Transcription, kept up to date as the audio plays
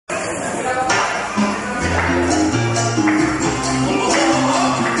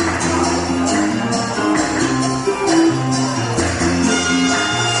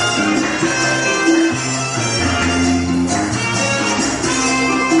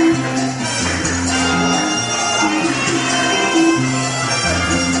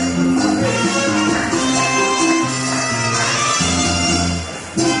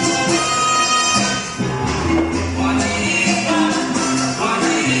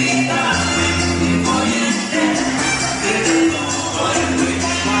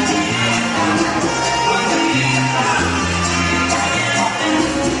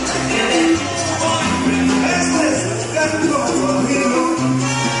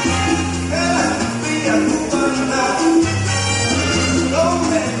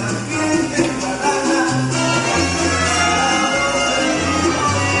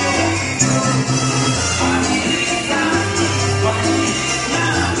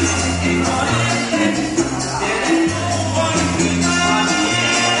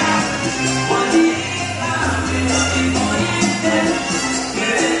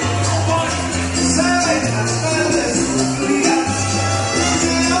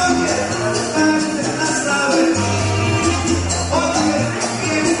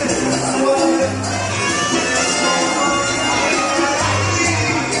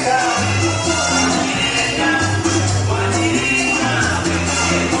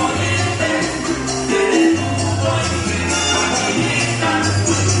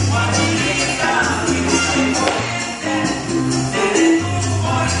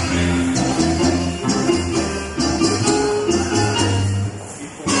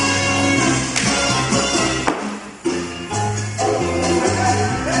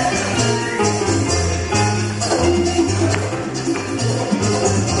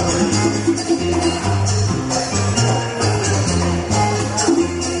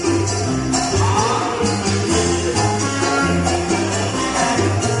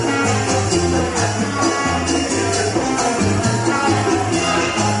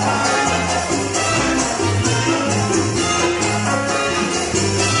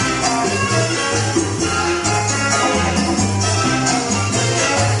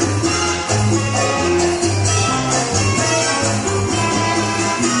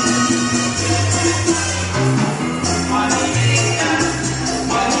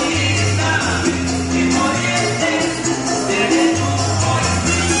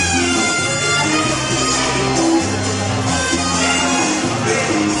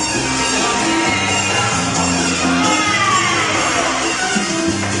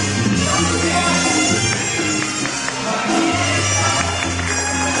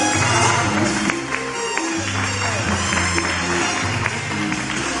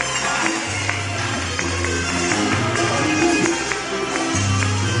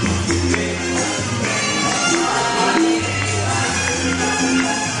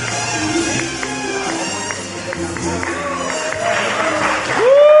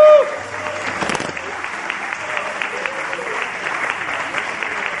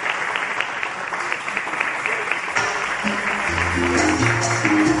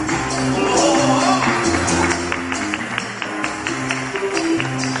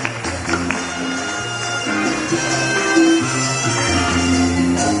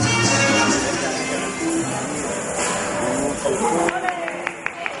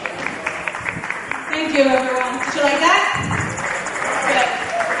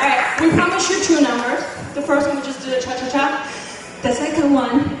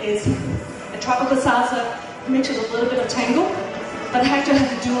one is a tropical salsa mixed with a little bit of tango, but Hector had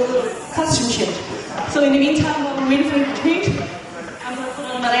to do a little costume change. So in the meantime, while we're waiting for him to change, I'm going to put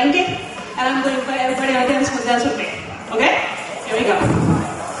on merengue, and I'm going to invite everybody on dance to dance with me. Okay? Here we go.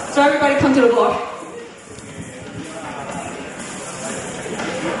 So everybody come to the floor.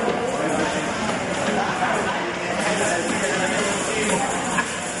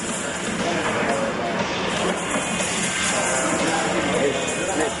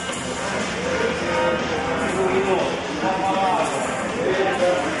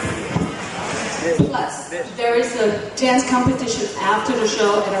 Plus, there is a dance competition after the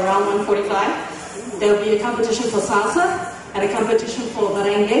show at around 1:45. There will be a competition for salsa and a competition for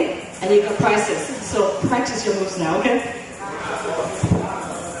merengue, and you got prizes. So practice your moves now, okay?